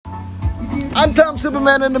I'm Tom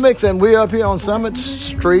Superman in the mix, and we're up here on Summit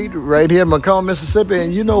Street, right here in Macomb, Mississippi.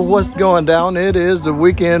 And you know what's going down. It is the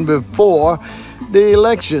weekend before the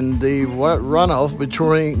election, the runoff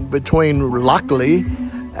between Lockley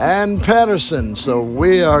and Patterson. So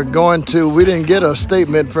we didn't get a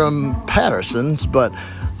statement from Patterson's, but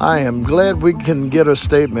I am glad we can get a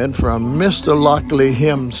statement from Mr. Lockley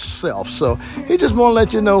himself. So he just want to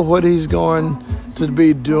let you know what he's going to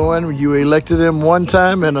be doing. You elected him one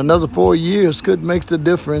time, and another 4 years could make the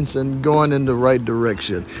difference in going in the right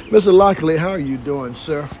direction. Mr. Lockley, how are you doing,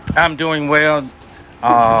 sir? I'm doing well.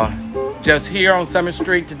 Just here on Summit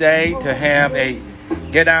Street today to have a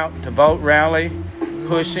Get Out to Vote rally,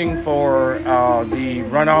 pushing for the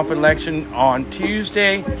runoff election on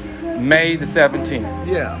Tuesday, May the 17th.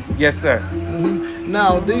 Yeah. Yes, sir. Mm-hmm.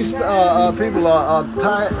 Now, these people are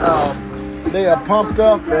tired. They are pumped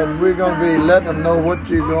up, and we're going to be letting them know what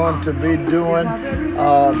you're going to be doing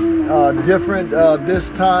different this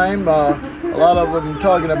time. A lot of them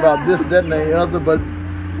talking about this, that, and the other, but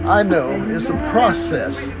I know it's a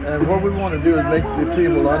process, and what we want to do is make the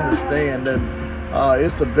people understand that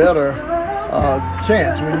it's a better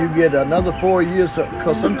chance when you get another 4 years,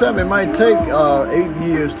 because sometimes it might take 8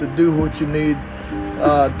 years to do what you need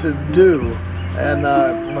to do. And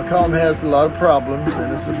Macomb has a lot of problems,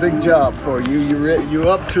 and it's a big job for you. You're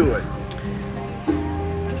up to it.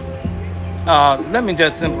 Let me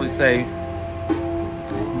just simply say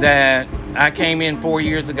that I came in 4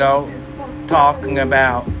 years ago talking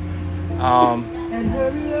about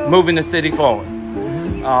moving the city forward.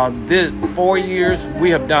 This 4 years,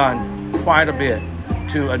 we have done quite a bit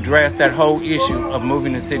to address that whole issue of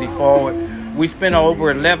moving the city forward. We spent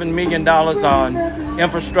over $11 million on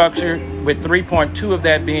infrastructure, with 3.2 of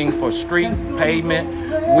that being for street pavement.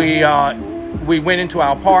 We went into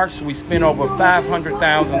our parks. We spent over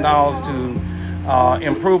 $500,000 to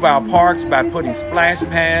improve our parks by putting splash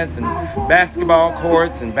pads and basketball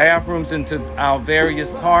courts and bathrooms into our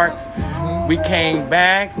various parks. We came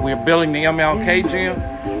back. We're building the MLK gym.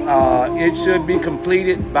 It should be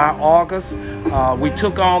completed by August. We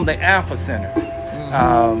took on the Alpha Center.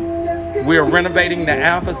 We're renovating the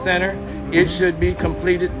Alpha Center. It should be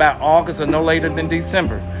completed by August or no later than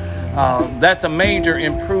December. That's a major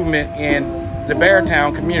improvement in the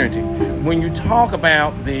Beartown community. When you talk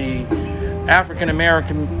about the African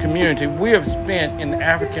American community, we have spent in the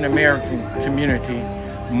African American community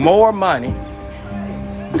more money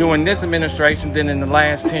during this administration than in the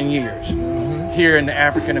last 10 years here in the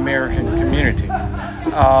African American community.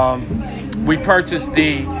 We purchased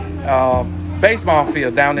the baseball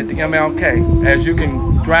field down at the MLK. As you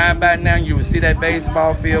can drive by now, you will see that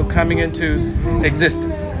baseball field coming into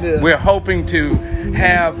existence. Yeah. We're hoping to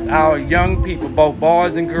have our young people, both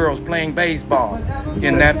boys and girls, playing baseball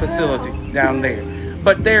in that facility down there.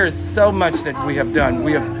 But there is so much that we have done.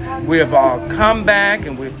 We have come back,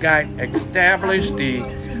 and we've got established the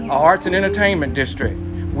Arts and Entertainment District.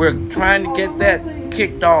 We're trying to get that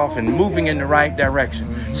kicked off and moving in the right direction.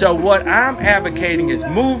 So what I'm advocating is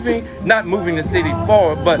not moving the city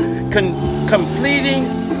forward, but completing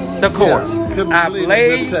the course. I've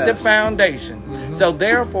laid the foundation. So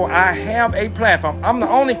therefore, I have a platform. I'm the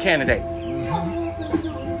only candidate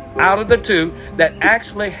out of the two that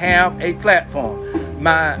actually have a platform.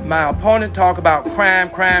 My opponent talk about crime.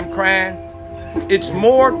 It's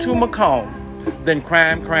more to Macomb than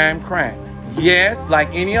crime. Yes, like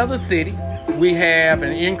any other city, we have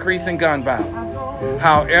an increase in gun violence.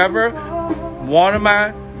 However, one of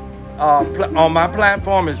my on my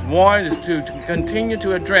platform is to continue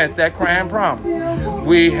to address that crime problem.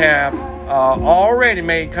 We have already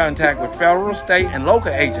made contact with federal, state, and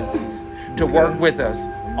local agencies to work with us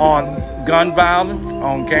on gun violence,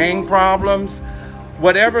 on gang problems,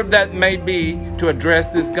 whatever that may be, to address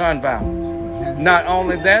this gun violence. Not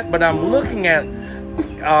only that, but I'm looking at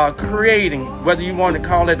creating, whether you want to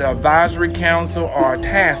call it an advisory council or a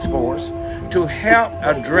task force, to help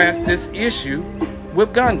address this issue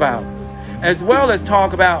with gun violence, as well as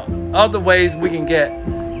talk about other ways we can get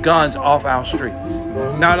guns off our streets.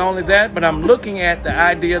 Not only that, but I'm looking at the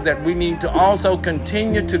idea that we need to also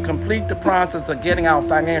continue to complete the process of getting our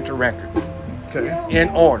financial records in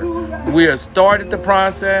order. We have started the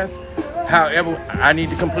process. However, I need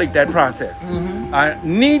to complete that process. I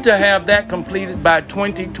need to have that completed by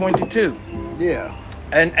 2022. Yeah.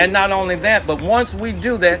 And not only that, but once we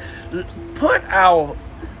do that, put our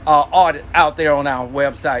audit out there on our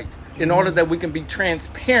website in order that we can be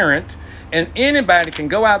transparent, and anybody can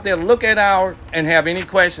go out there, look at ours, and have any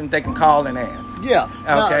questions they can call and ask. Yeah.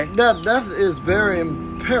 Okay. Now, that is very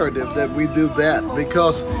imperative that we do that,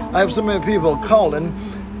 because I have so many people calling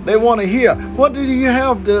They want to hear. What do you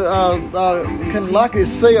have to can Lockley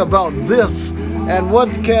say about this, and what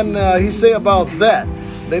can he say about that?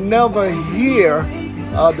 They never hear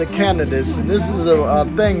the candidates, and this is a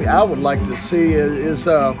thing I would like to see is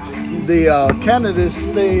the candidates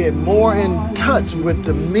stay more in touch with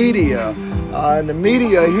the media. And the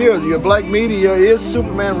media here, your black media, is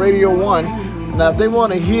Superman Radio 1. Now, if they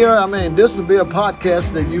want to hear, I mean, this will be a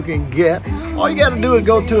podcast that you can get. All you got to do is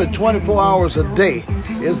go to it 24 hours a day.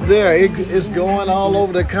 It's there. It's going all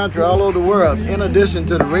over the country, all over the world, in addition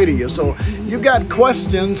to the radio. So you got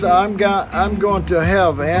questions. I'm going to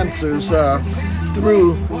have answers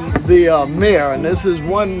through the mayor. And this is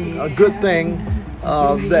a good thing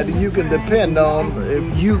that you can depend on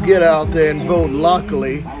if you get out there and vote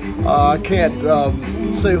locally. I can't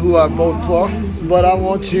say who I vote for, but I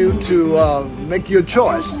want you to make your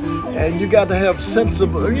choice. And you got to have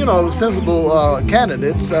sensible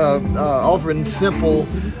candidates offering simple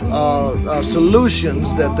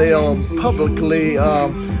solutions that they'll publicly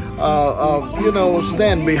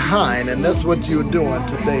stand behind, and that's what you're doing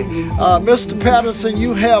today. Mr. Patterson,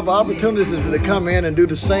 you have opportunity to come in and do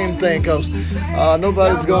the same thing, because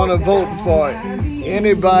nobody's going to vote for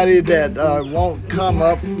anybody that won't come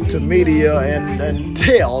up to media and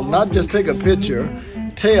tell, not just take a picture,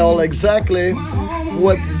 tell exactly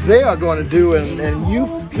what they are going to do, and you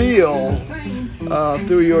feel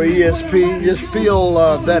through your ESP, just feel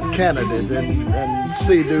that candidate and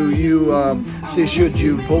see should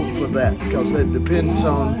you vote for that, because it depends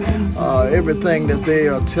on everything that they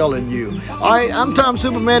are telling you. All right, I'm Tom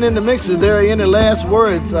Superman in the Mix. Is there any last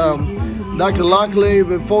words, Dr. Lockley,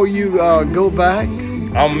 before you go back?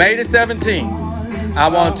 On May the 17th, I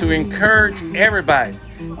want to encourage everybody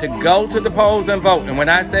to go to the polls and vote. And when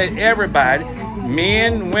I say everybody,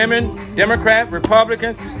 men, women, Democrat,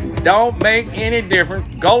 Republicans, don't make any difference.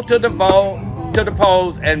 Go to the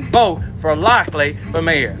polls and vote for Lockley for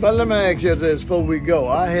mayor. But let me ask you this before we go.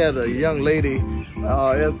 I had a young lady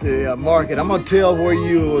at the market. I'm going to tell where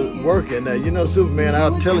you were working. Superman,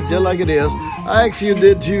 I'll tell it just like it is. I asked you,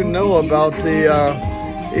 did you know about the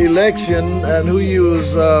election and who you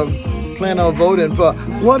was planning on voting for?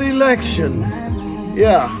 What election?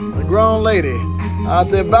 Yeah, a grown lady out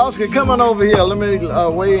there. Bowski, come on over here. Let me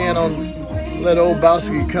weigh in on, let old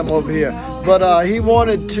Bowski come over here. But he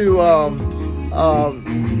wanted to,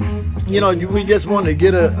 we just wanted to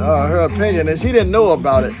get her opinion, and she didn't know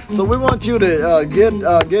about it. So we want you to get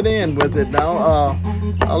in with it now.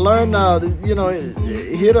 Learn,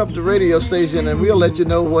 hit up the radio station, and we'll let you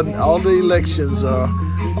know when all the elections are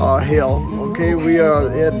held. Okay, we are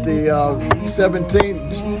at the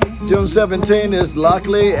 17th. June 17th is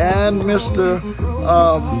Lockley and Mr.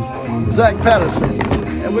 Zach Patterson.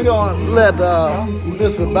 And we're going to let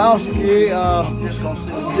Mr. Bowski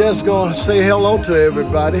just going to say hello to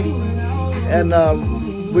everybody. And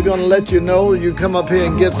we're going to let you know you come up here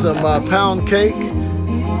and get some pound cake.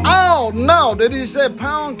 Oh, no, did he say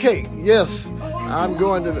pound cake? Yes, I'm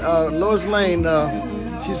going to Lois Lane.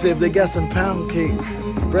 She said if they got some pound cake,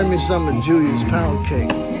 bring me some of Julia's pound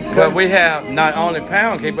cake. But we have not only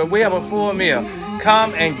pound cake, but we have a full meal.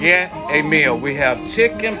 Come and get a meal. We have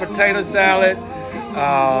chicken, potato salad,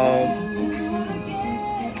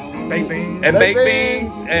 baked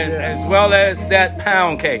beans, as well as that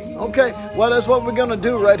pound cake. Okay, well, that's what we're going to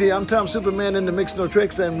do right here. I'm Tom Superman in the Mix No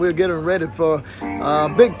Tricks, and we're getting ready for a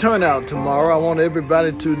big turnout tomorrow. I want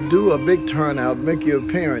everybody to do a big turnout, make your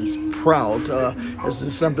parents proud. This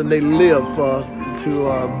is something they live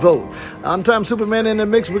to vote. I'm Tom Superman in the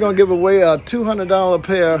Mix. We're going to give away a $200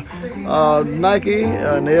 pair Nike,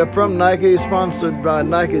 and they're from Nike, sponsored by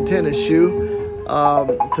Nike tennis shoe.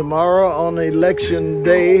 Tomorrow on election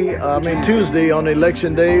day, Tuesday on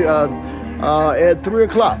election day at 3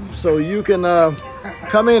 o'clock. So you can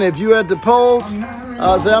come in if you're at the polls.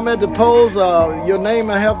 Say I'm at the polls. Your name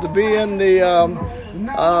will have to be in the,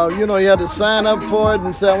 you have to sign up for it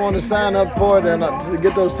and say I want to sign up for it and to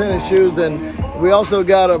get those tennis shoes. And we also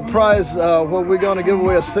got a prize where we're going to give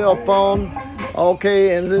away a cell phone.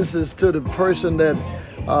 Okay, and this is to the person that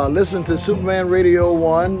listen to Superman Radio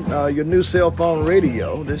 1, your new cell phone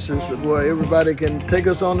radio. This is where everybody can take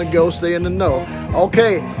us on the go, stay in the know.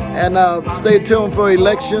 Okay, and stay tuned for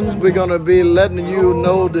elections. We're going to be letting you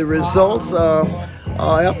know the results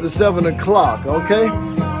after 7 o'clock, okay?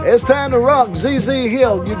 It's time to rock. ZZ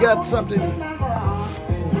Hill, you got something?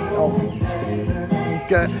 Oh,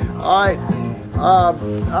 okay, all right.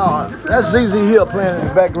 That's ZZ Hill playing in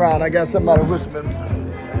the background. I got somebody whispering.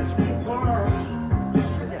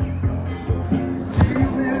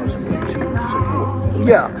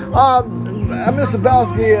 Yeah, Mr.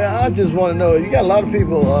 Bowski, I just want to know, you got a lot of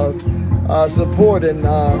people supporting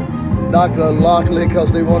Dr. Lockley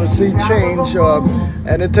because they want to see change,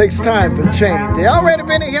 and it takes time for change. He already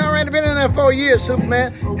been in there 4 years,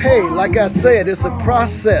 Superman. Hey, like I said, it's a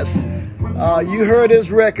process. You heard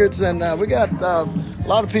his records, and we got a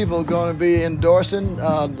lot of people going to be endorsing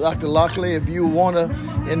Dr. Lockley. If you want to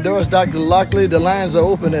endorse Dr. Lockley, the lines are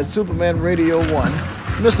open at Superman Radio 1.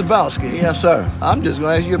 Mr. Bowski. Yes, sir. I'm just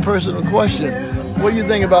going to ask you a personal question. What do you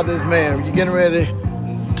think about this man? You getting ready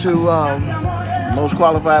to... Most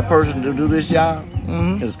qualified person to do this job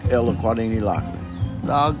is Elder Quadrini Lockley.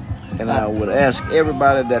 And I would ask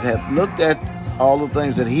everybody that have looked at all the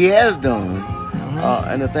things that he has done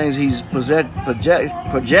and the things he's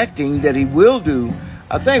projecting that he will do,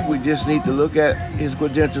 I think we just need to look at his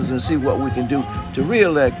credentials and see what we can do to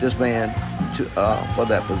re-elect this man for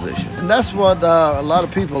that position. And that's what a lot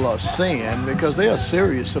of people are saying, because they are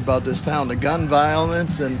serious about this town, the gun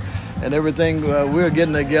violence and everything. We're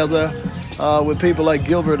getting together with people like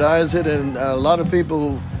Gilbert Isaac, and a lot of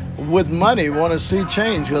people with money want to see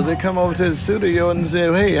change because they come over to the studio and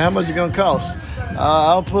say, hey, how much is it going to cost?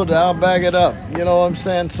 I'll bag it up. You know what I'm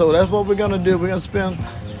saying? So that's what we're going to do. We're going to spend,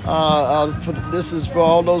 this is for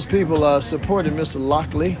all those people supporting Mr.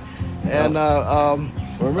 Lockley. And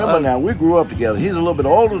remember now, we grew up together. He's a little bit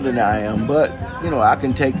older than I am, but, I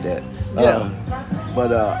can take that.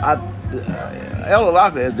 Elder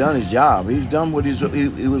Lockley has done his job. He's done what he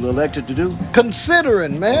was elected to do.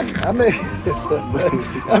 Considering, man. I mean,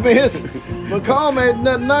 it's Macomb ain't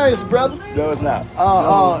nothing nice, brother. No, it's not.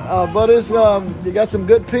 But it's you got some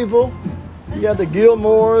good people. You got the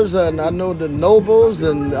Gilmores, and I know the Nobles,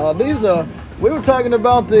 and these are. We were talking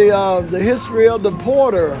about the history of the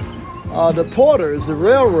Porters, the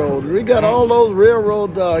railroad. We got all those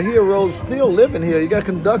railroad heroes still living here. You got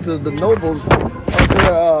conductors, the Nobles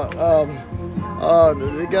up there.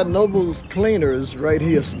 They got Nobles Cleaners right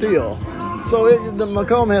here still. So the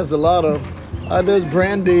Macomb has a lot of. There's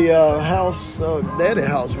Brandy House, Daddy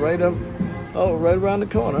House right around the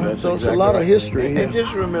corner. That's so exactly it's a lot right. of history here. And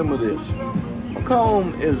just remember this: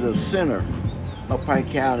 Macomb is a center of Pike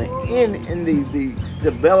County in the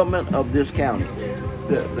development of this county.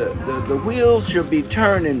 The wheels should be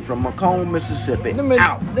turning from Macomb, Mississippi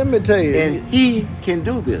out. Let me tell you, and he can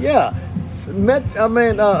do this. Yeah,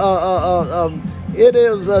 it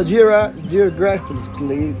is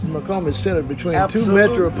geographically, Macomb is centered between two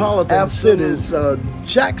metropolitan cities.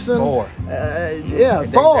 Jackson. Four.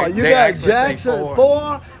 Four. You got actually say Jackson.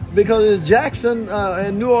 Four. Because it's Jackson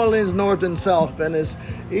and New Orleans, north and south, and it's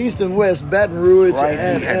east and west, Baton Rouge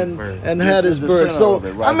and Hattiesburg. So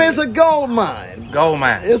it's a gold mine. Gold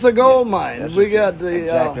mine. It's a gold mine. We got the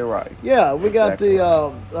exactly right. Yeah, we got we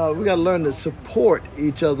got to learn to support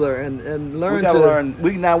each other and learn to learn.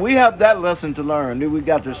 We have that lesson to learn. We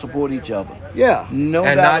got to support each other. Yeah, no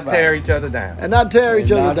and doubt not tear each other down. And not tear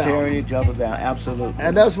each other down. Tearing each other down. Absolutely.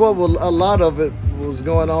 And that's what a lot of it was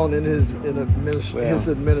going on in his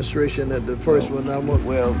administration at the first one.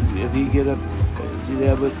 Well, if he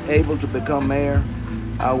was able to become mayor,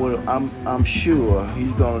 I'm sure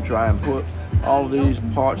he's going to try and put all these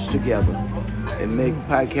parts together and make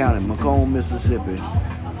Pike County, Macomb, Mississippi,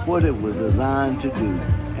 what it was designed to do.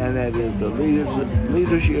 And that is the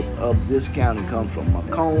leadership of this county comes from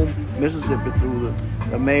Macomb, Mississippi, through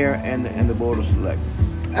the mayor and the board of selectors.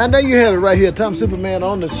 And there you have it right here, Tom Superman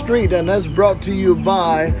on the street, and that's brought to you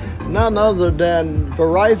by none other than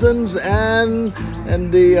Verizon's and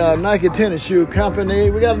the Nike Tennis Shoe Company.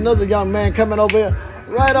 We got another young man coming over here,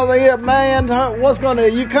 right over here, man.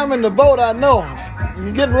 You coming to vote? I know.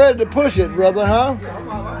 You getting ready to push it, brother, huh?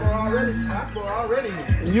 I'm already.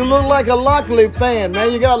 You look like a Lockley fan,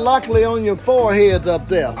 man. You got Lockley on your foreheads up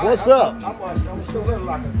there. What's up? I'm sure a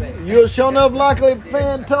Lockley fan. You're a sure enough Lockley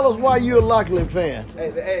fan? Tell us why you're a Lockley fan.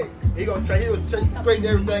 Hey, he was straighten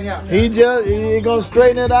everything out. He gonna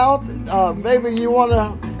straighten it out? Baby, you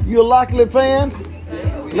a Lockley fan?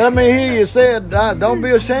 Let me hear you say it. Don't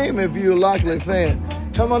be ashamed if you're a Lockley fan.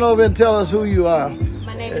 Come on over and tell us who you are.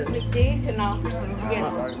 My name is McDee, and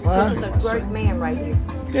yes, this is a great man right here.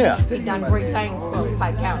 Yeah. He's done great things for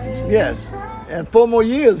Pike County. Yes. And 4 more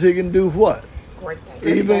years, he can do what? Great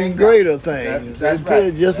things. Even greater things. That's It's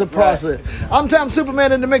right. just a process. Right. I'm Tom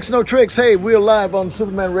Superman in the Mix No Tricks. Hey, we're live on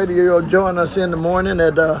Superman Radio. Join us in the morning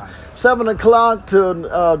at 7 o'clock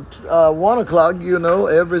to 1 o'clock,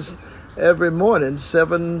 every morning,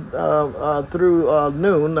 7 through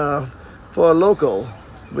noon for a local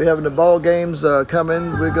We're having the ball games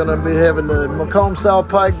coming. We're going to be having the Macomb South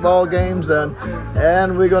Pike ball games, and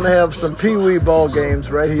we're going to have some Pee Wee ball games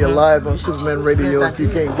right here live on Superman Radio if you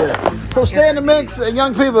can't get it. So stay in the mix,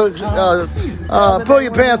 young people. Pull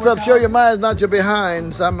your pants up, show your minds, not your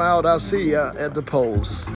behinds. I'm out. I'll see you at the polls.